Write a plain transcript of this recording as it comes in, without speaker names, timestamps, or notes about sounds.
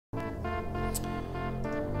Hey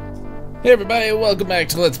everybody, welcome back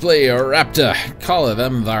to Let's Play Raptor. Call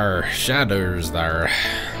them thar shadows thar.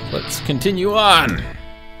 Let's continue on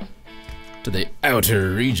to the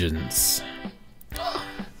outer regions.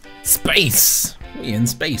 Space! We in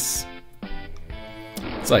space.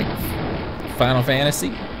 It's like Final Fantasy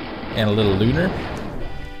and a little lunar.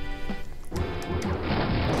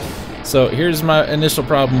 So here's my initial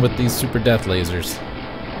problem with these super death lasers.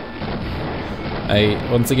 I,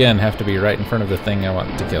 once again, have to be right in front of the thing I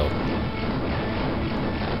want to kill.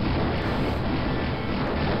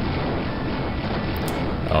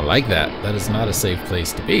 I don't like that. That is not a safe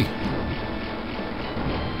place to be.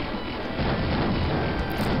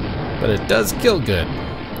 But it does kill good.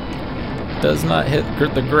 Does not hit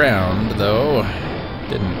the ground, though.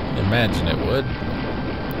 Didn't imagine it would.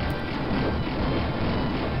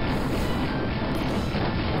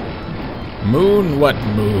 Moon? What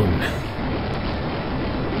moon?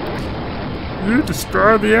 You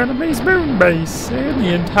destroy the enemy's moon base and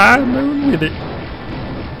the entire moon with it.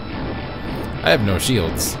 I have no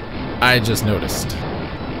shields. I just noticed.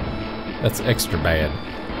 That's extra bad.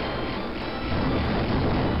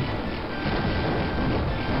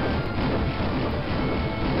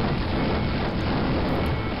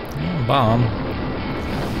 Bomb.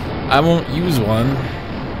 I won't use one.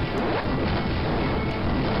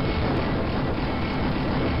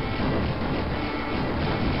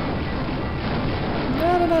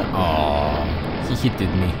 Aww, he hit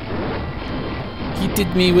me. He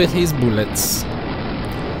hit me with his bullets.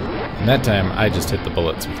 And that time, I just hit the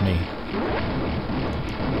bullets with me.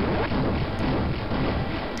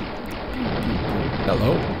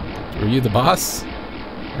 Hello? Were you the boss?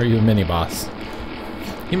 Or are you a mini-boss?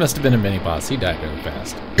 He must have been a mini-boss. He died really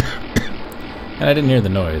fast. And I didn't hear the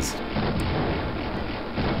noise.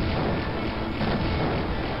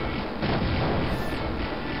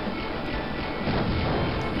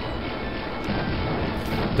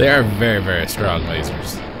 They are very, very strong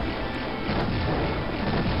lasers.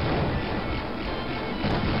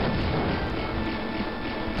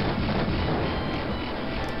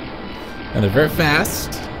 And they're very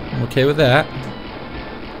fast. I'm okay with that.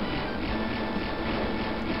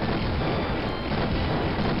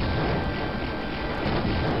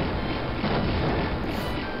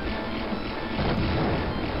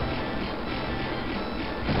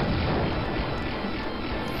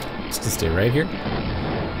 Just to stay right here.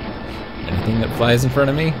 Anything that flies in front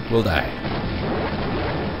of me will die.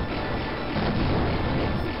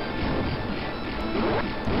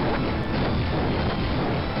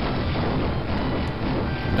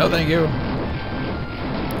 No, thank you.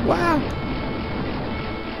 Wow.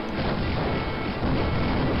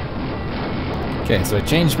 Okay, so I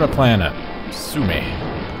changed my plan up. Sue me.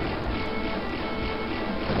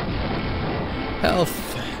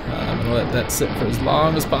 Health. I'm gonna let that sit for as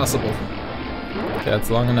long as possible. Okay, that's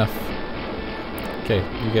long enough. Okay,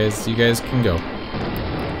 you guys can go. I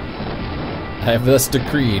have thus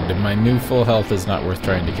decreed my new full health is not worth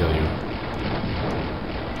trying to kill you.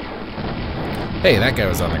 Hey, that guy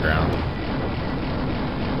was on the ground.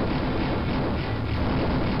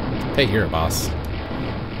 Hey, you're a boss.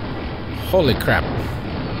 Holy crap.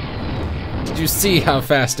 Did you see how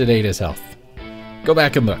fast it ate his health? Go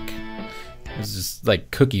back and look. It was just like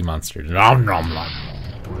Cookie Monster. Nom nom nom.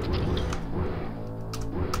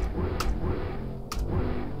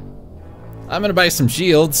 I'm gonna buy some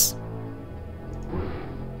shields.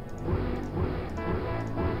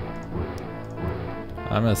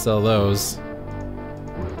 I'm gonna sell those.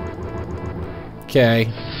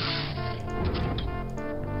 Okay.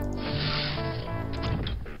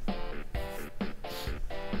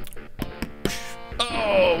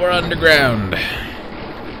 Oh, we're underground.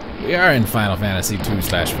 We are in Final Fantasy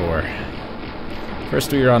 2/4.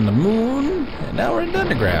 First we were on the moon, and now we're in the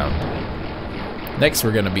underground. Next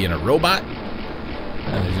we're gonna be in a robot.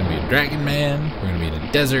 And there's gonna be a dragon man. We're gonna be in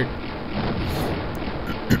a desert.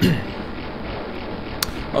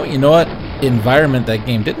 Oh, you know what? Environment that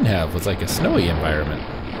game didn't have was like a snowy environment.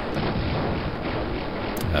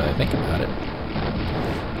 Now that I think about it.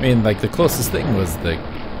 I mean, like the closest thing was the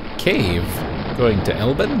cave going to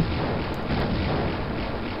Elbin.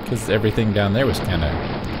 Because everything down there was kind of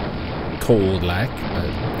cold-like, but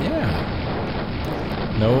yeah.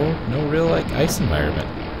 No real like ice environment.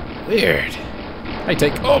 Weird. I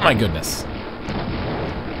take, oh my goodness.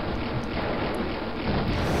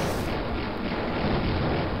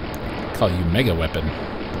 Call you Mega Weapon.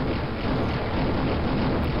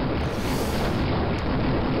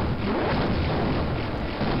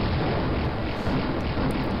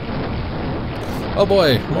 Oh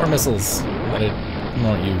boy, more missiles that I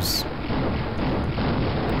won't use.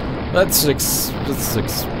 Let's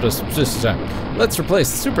replace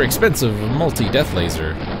the super expensive multi-death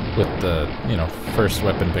laser with the, you know, first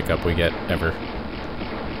weapon pickup we get ever.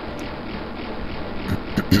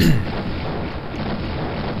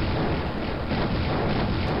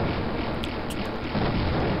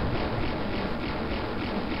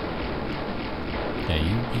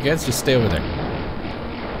 Yeah, you guys just stay over there.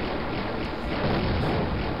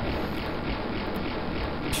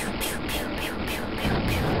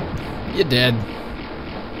 You're dead.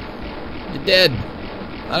 You're dead.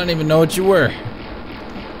 I don't even know what you were.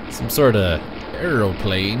 Some sort of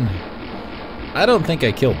aeroplane. I don't think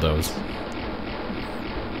I killed those.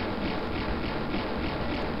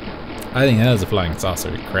 I think that was a flying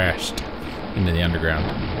saucer. It crashed into the underground.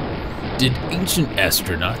 Did ancient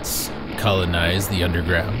astronauts colonize the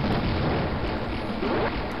underground?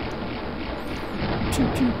 Pew,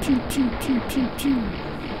 pew, pew, pew, pew, pew, pew.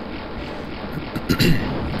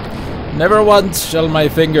 Never once shall my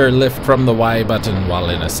finger lift from the Y button while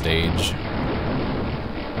in a stage.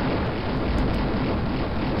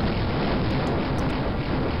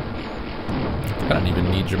 I don't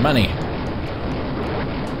even need your money.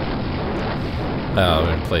 Oh,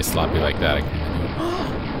 in play sloppy like that. I can't do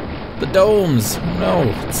it. The domes! Oh no,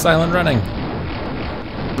 it's silent running.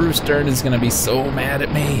 Bruce Dern is gonna be so mad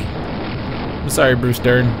at me. I'm sorry, Bruce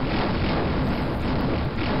Dern.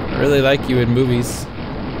 I really like you in movies.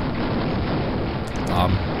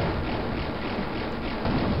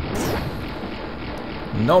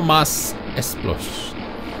 No más explos.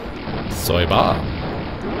 Soy va.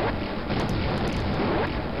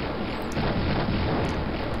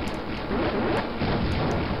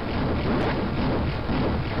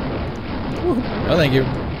 Oh, thank you.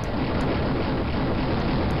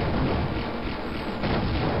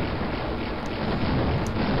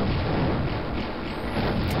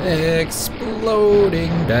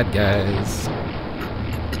 Exploding bad guys.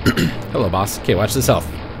 Hello, boss. Okay, watch this health.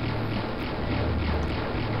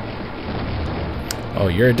 Oh,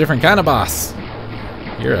 you're a different kind of boss.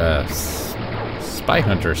 You're a spy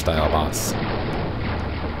hunter style boss.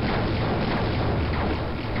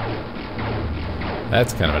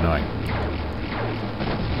 That's kind of annoying.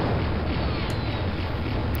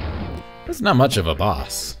 That's not much of a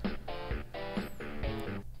boss.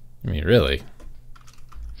 I mean, really.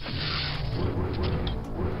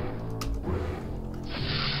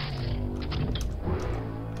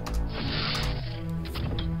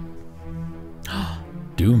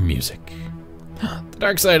 Doom music. The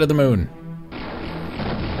dark side of the moon.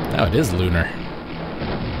 Now it is lunar.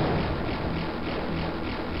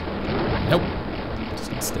 Nope. Just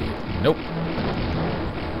gonna stay. Nope.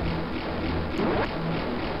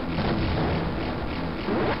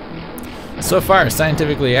 So far,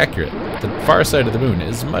 scientifically accurate. The far side of the moon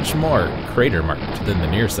is much more crater marked than the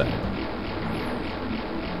near side.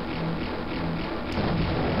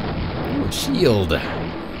 Ooh, a shield.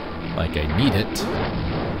 Like I need it.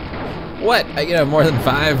 What? I can have more than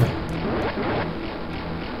 5?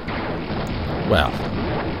 Well.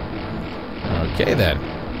 Okay then.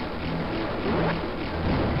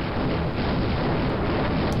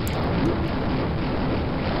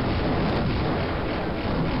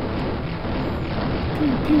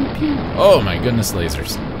 Pew, pew, pew. Oh my goodness,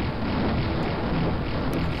 lasers.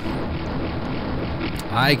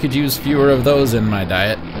 I could use fewer of those in my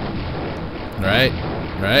diet. Right?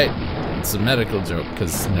 Right? It's a medical joke,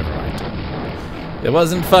 because never mind. It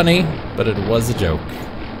wasn't funny, but it was a joke.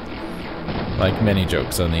 Like many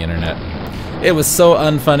jokes on the internet. It was so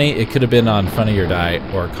unfunny, it could have been on Funny or Die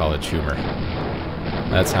or College Humor.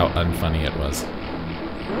 That's how unfunny it was.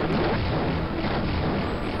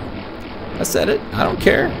 I said it. I don't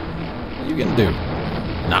care. What are you gonna do?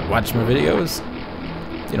 Not watch my videos?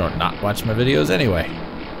 You don't not watch my videos anyway.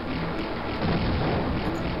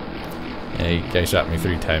 Yeah, guy shot me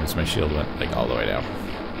 3 times. My shield went like all the way down.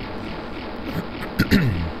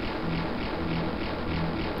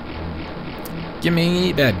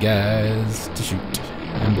 Gimme bad guys to shoot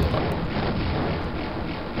and blow up.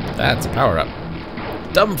 That's a power up.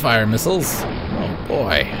 Dumbfire missiles. Oh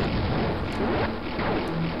boy.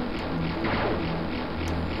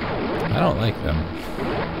 I don't like them.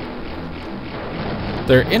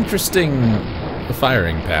 They're interesting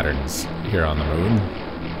firing patterns here on the moon.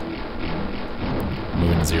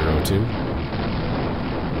 Moon 02.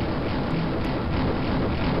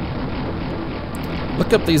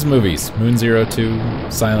 Look up these movies. Moon 02,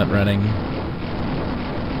 Silent Running.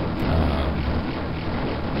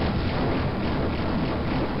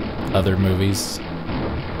 Other movies.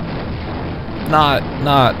 Not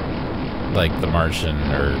like The Martian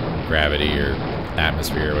or Gravity or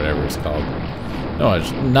Atmosphere or whatever it's called. No,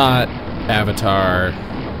 it's not Avatar.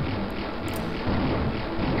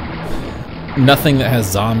 Nothing that has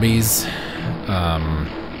zombies.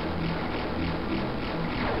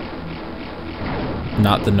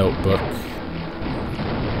 Not The Notebook.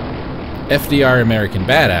 FDR American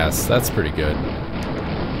Badass. That's pretty good.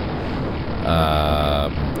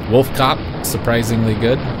 Wolf Cop. Surprisingly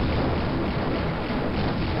good.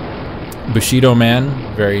 Bushido Man.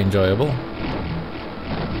 Very enjoyable.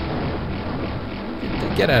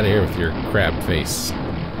 Get out of here with your crab face.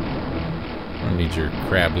 I don't need your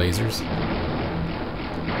crab lasers.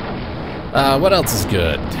 What else is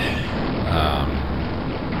good?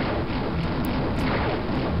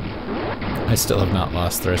 I still have not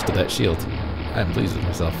lost the rest of that shield. I'm pleased with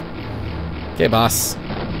myself. Okay, boss.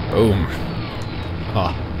 Boom.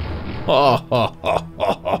 Oh.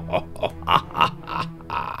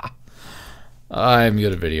 I'm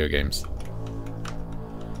good at video games.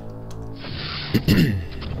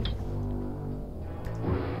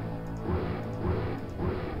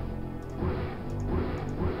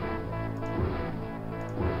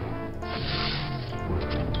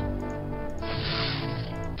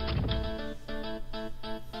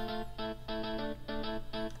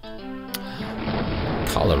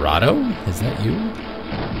 Colorado? Is that you?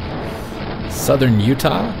 Southern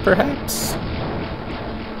Utah, perhaps?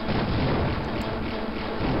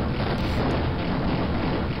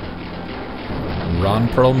 Ron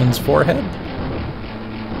Perlman's forehead?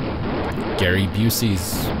 Gary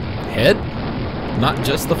Busey's head? Not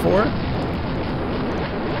just the 4?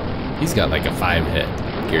 He's got like a 5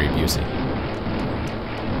 head, Gary Busey.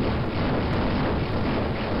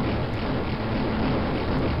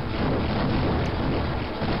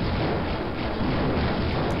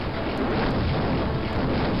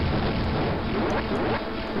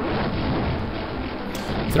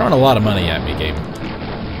 Throwing a lot of money at me, game.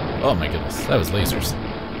 Oh my goodness, that was lasers.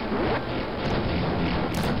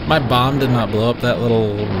 My bomb did not blow up that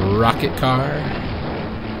little rocket car.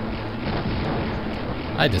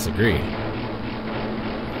 I disagree.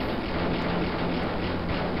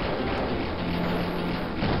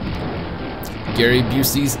 Gary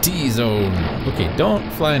Busey's T-zone. Okay, don't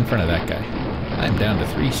fly in front of that guy. I'm down to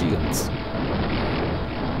 3 shields.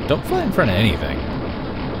 Don't fly in front of anything.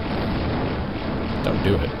 Don't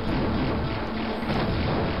do it.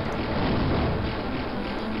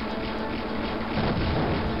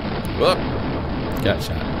 Whoop! Got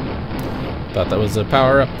shot. Thought that was a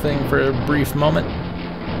power-up thing for a brief moment.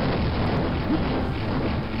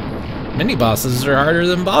 Mini-bosses are harder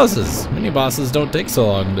than bosses. Mini-bosses don't take so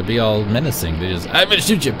long to be all menacing. They just, I'm gonna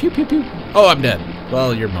shoot you. Pew, pew, pew. Oh, I'm dead.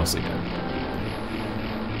 Well, you're mostly dead.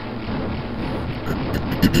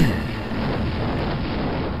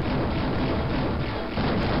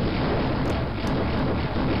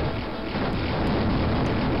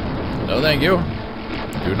 No, thank you.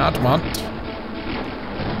 Do not want.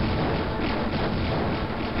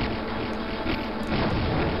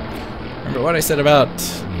 Remember what I said about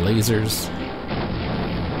lasers?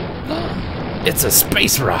 It's a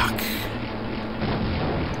space rock.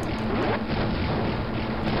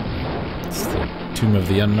 It's the tomb of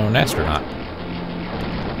the unknown astronaut.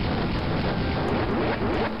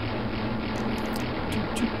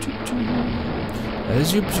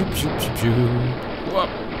 Zoop, zoop, zoop, zoop, zoop. Whoop.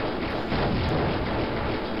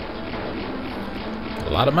 A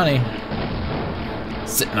lot of money.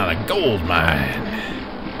 Sitting on a gold mine.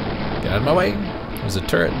 Get out of my way. There's a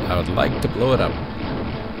turret. I would like to blow it up.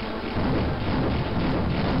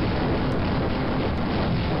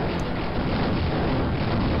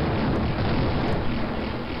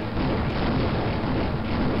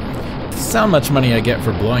 This is how much money I get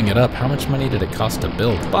for blowing it up. How much money did it cost to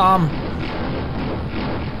build? Bomb!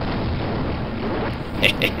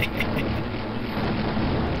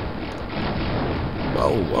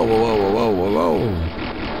 Whoa, whoa, whoa, whoa, whoa, whoa,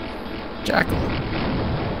 whoa. Jackal.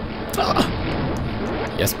 Ah.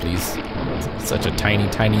 Yes, please. Such a tiny,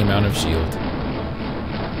 tiny amount of shield.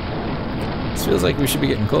 This feels like we should be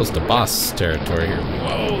getting close to boss territory here.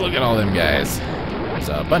 Whoa, look at all them guys. There's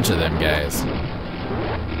a bunch of them guys.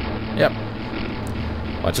 Yep.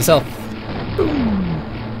 Watch yourself. Boom.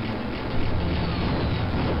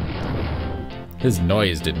 His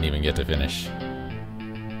noise didn't even get to finish.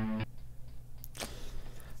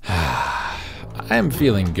 I am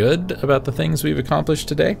feeling good about the things we've accomplished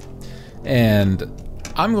today, and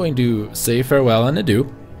I'm going to say farewell and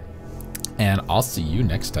adieu, and I'll see you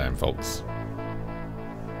next time, folks.